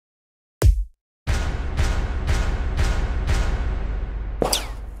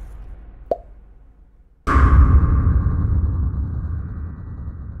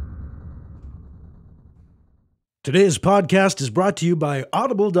Today's podcast is brought to you by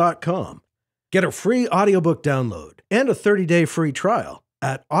Audible.com. Get a free audiobook download and a 30-day free trial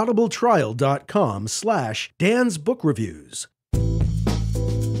at audibletrial.com/Dan's Book Reviews.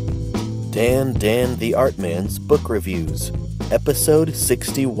 Dan the Art Man's Book Reviews, Episode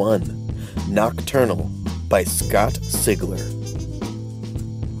 61, Nocturnal by Scott Sigler.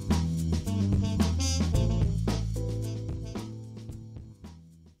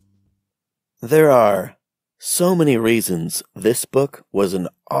 There are so many reasons this book was an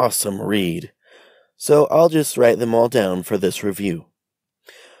awesome read, so I'll just write them all down for this review.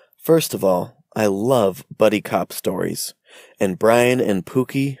 First of all, I love buddy cop stories, and Brian and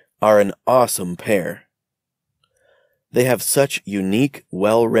Pookie are an awesome pair. They have such unique,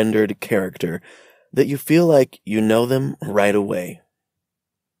 well-rendered character that you feel like you know them right away.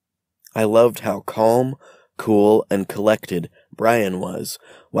 I loved how calm, cool, and collected Brian was,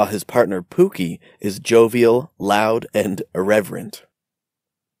 while his partner Pookie is jovial, loud, and irreverent.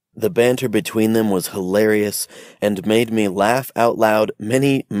 The banter between them was hilarious and made me laugh out loud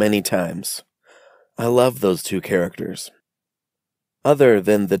many, many times. I love those two characters. Other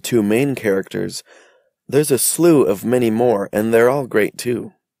than the two main characters, there's a slew of many more, and they're all great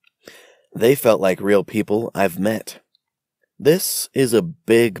too. They felt like real people I've met. This is a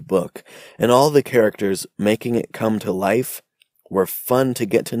big book, and all the characters making it come to life were fun to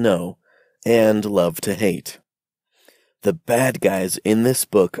get to know and love to hate. The bad guys in this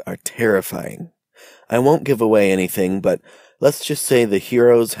book are terrifying. I won't give away anything, but let's just say the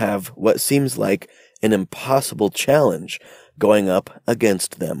heroes have what seems like an impossible challenge going up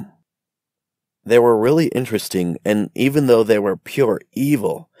against them. They were really interesting, and even though they were pure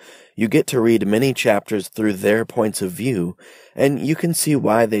evil, you get to read many chapters through their points of view, and you can see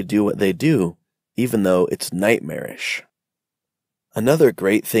why they do what they do, even though it's nightmarish. Another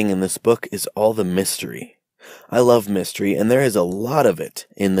great thing in this book is all the mystery. I love mystery, and there is a lot of it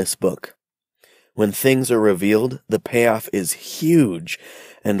in this book. When things are revealed, the payoff is huge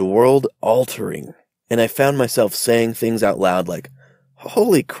and world-altering, and I found myself saying things out loud like,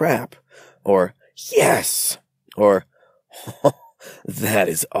 "Holy crap," or "Yes," or "Oh, that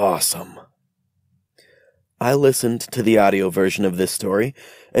is awesome." I listened to the audio version of this story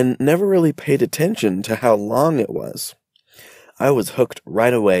and never really paid attention to how long it was. I was hooked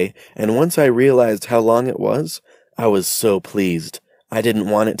right away, and once I realized how long it was, I was so pleased. I didn't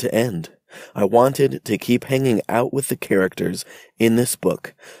want it to end. I wanted to keep hanging out with the characters in this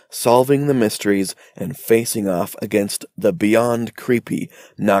book, solving the mysteries and facing off against the beyond creepy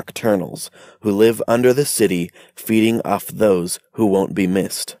Nocturnals who live under the city, feeding off those who won't be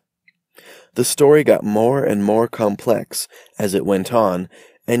missed. The story got more and more complex as it went on,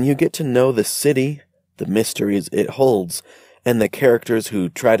 and you get to know the city, the mysteries it holds, and the characters who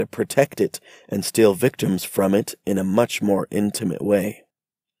try to protect it and steal victims from it in a much more intimate way.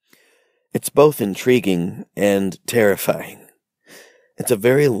 It's both intriguing and terrifying. It's a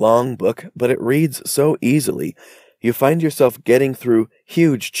very long book, but it reads so easily. You find yourself getting through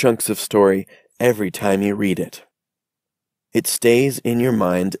huge chunks of story every time you read it. It stays in your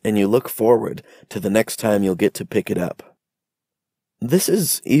mind, and you look forward to the next time you'll get to pick it up. This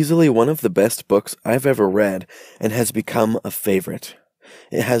is easily one of the best books I've ever read, and has become a favorite.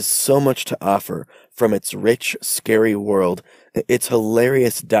 It has so much to offer, from its rich, scary world, its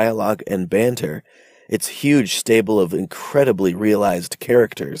hilarious dialogue and banter, its huge stable of incredibly realized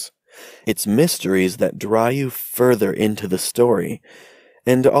characters, its mysteries that draw you further into the story,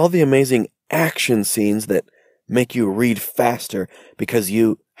 and all the amazing action scenes that make you read faster because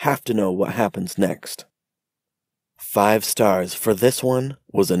you have to know what happens next. 5 stars for this one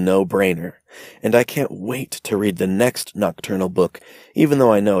was a no-brainer, and I can't wait to read the next Nocturnal book, even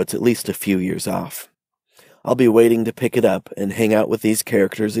though I know it's at least a few years off. I'll be waiting to pick it up and hang out with these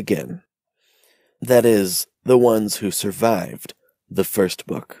characters again. That is, the ones who survived the first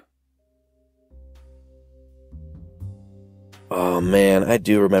book. Oh man, I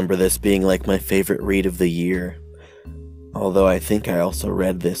do remember this being like my favorite read of the year. Although I think I also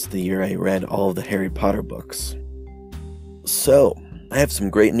read this the year I read all of the Harry Potter books. So, I have some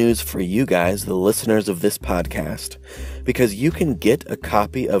great news for you guys, the listeners of this podcast, because you can get a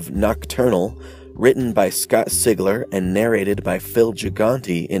copy of Nocturnal, written by Scott Sigler and narrated by Phil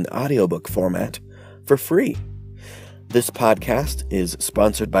Gigante in audiobook format, for free. This podcast is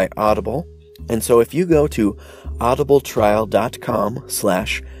sponsored by Audible, and so if you go to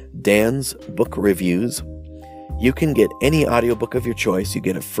audibletrial.com/Dan's Book Reviews, you can get any audiobook of your choice. You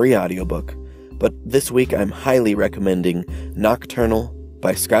get a free audiobook. But this week I'm highly recommending Nocturnal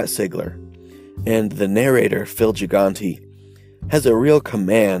by Scott Sigler. And the narrator, Phil Gigante, has a real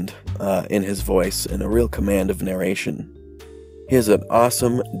command in his voice and a real command of narration. He has an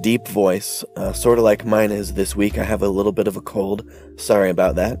awesome, deep voice, sort of like mine is this week. I have a little bit of a cold. Sorry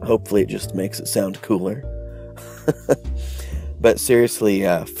about that. Hopefully it just makes it sound cooler. But seriously,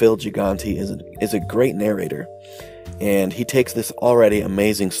 Phil Gigante is a great narrator. And he takes this already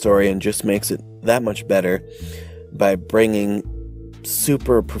amazing story and just makes it that much better by bringing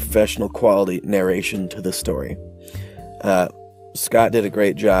super professional quality narration to the story. Scott did a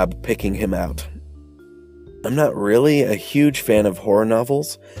great job picking him out. I'm not really a huge fan of horror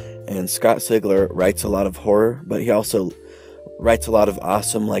novels, and Scott Sigler writes a lot of horror, but he also writes a lot of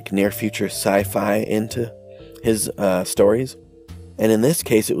awesome, like, near-future sci-fi into his stories. And in this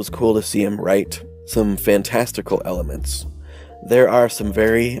case, it was cool to see him write some fantastical elements. There are some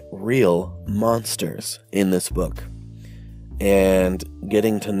very real monsters in this book, and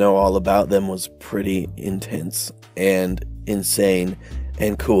getting to know all about them was pretty intense and insane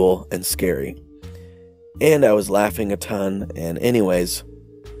and cool and scary. And I was laughing a ton, and anyways,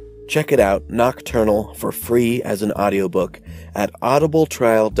 check it out, Nocturnal, for free as an audiobook at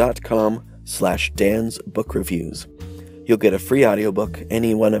audibletrial.com/Dan's Book Reviews. You'll get a free audiobook,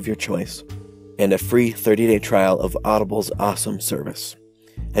 any one of your choice, and a free 30-day trial of Audible's awesome service.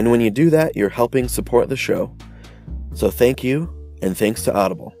 And when you do that, you're helping support the show. So thank you, and thanks to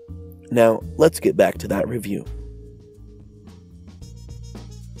Audible. Now, let's get back to that review.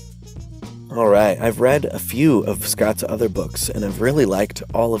 Alright, I've read a few of Scott's other books, and I've really liked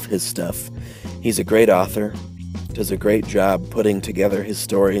all of his stuff. He's a great author, does a great job putting together his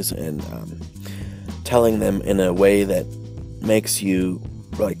stories and telling them in a way that makes you,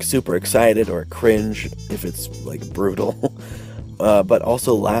 like, super excited or cringe if it's, like, brutal, but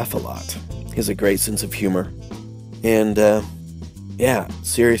also laugh a lot. He has a great sense of humor. And, yeah,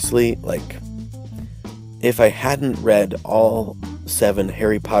 seriously, like, if I hadn't read all 7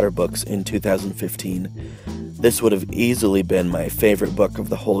 Harry Potter books in 2015, this would have easily been my favorite book of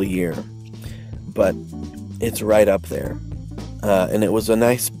the whole year. But it's right up there. And it was a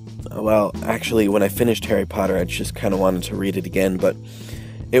nice, well, actually, when I finished Harry Potter, I just kind of wanted to read it again, but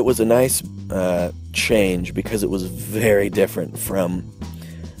it was a nice change because it was very different from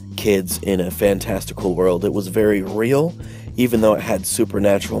kids in a fantastical world. It was very real, even though it had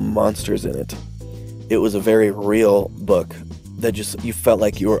supernatural monsters in it. It was a very real book that just, you felt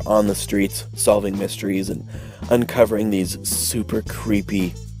like you were on the streets solving mysteries and uncovering these super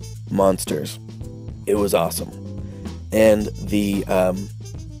creepy monsters. It was awesome. And the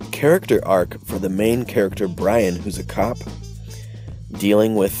character arc for the main character, Brian, who's a cop,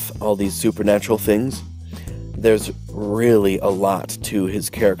 dealing with all these supernatural things, there's really a lot to his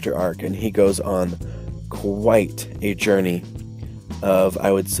character arc, and he goes on quite a journey of,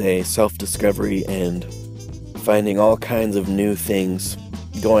 I would say, self-discovery and finding all kinds of new things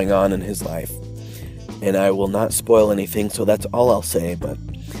going on in his life. And I will not spoil anything, so that's all I'll say.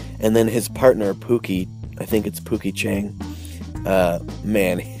 And then his partner, Pookie, I think it's Pookie Chang,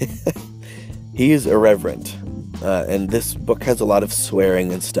 man, he is irreverent. And this book has a lot of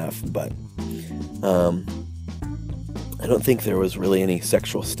swearing and stuff, but I don't think there was really any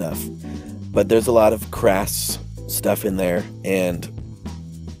sexual stuff. But there's a lot of crass stuff in there, and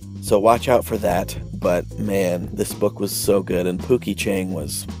so watch out for that. But man, this book was so good, and Pookie Chang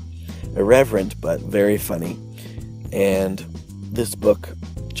was irreverent but very funny. And this book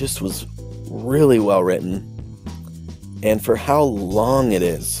just was really well written. And for how long it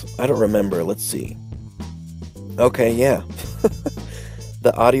is, I don't remember, let's see. Okay, yeah.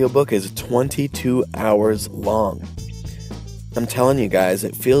 The audiobook is 22 hours long. I'm telling you guys,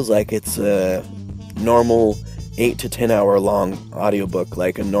 it feels like it's a normal 8 to 10 hour long audiobook,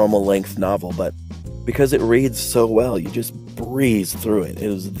 like a normal length novel, but because it reads so well, you just breeze through it. It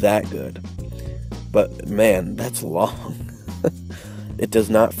was that good. But man, that's long. It does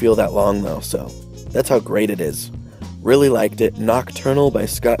not feel that long though, so that's how great it is. Really liked it. Nocturnal by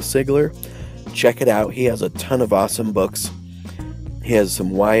Scott Sigler. Check it out. He has a ton of awesome books. He has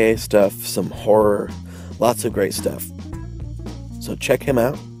some YA stuff, some horror, lots of great stuff. So check him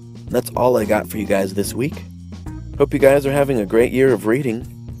out. That's all I got for you guys this week. Hope you guys are having a great year of reading,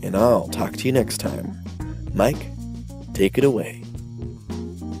 and I'll talk to you next time. Mike, take it away.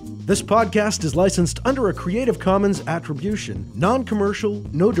 This podcast is licensed under a Creative Commons Attribution, non-commercial,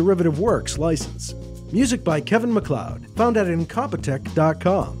 no derivative works license. Music by Kevin MacLeod, found at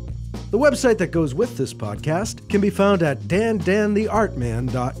incompetech.com. The website that goes with this podcast can be found at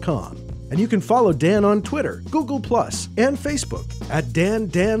dantheartman.com. And you can follow Dan on Twitter, Google+, and Facebook at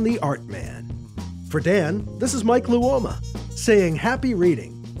dantheartman. For Dan, this is Mike Luoma, saying happy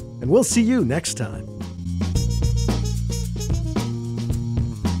reading, and we'll see you next time.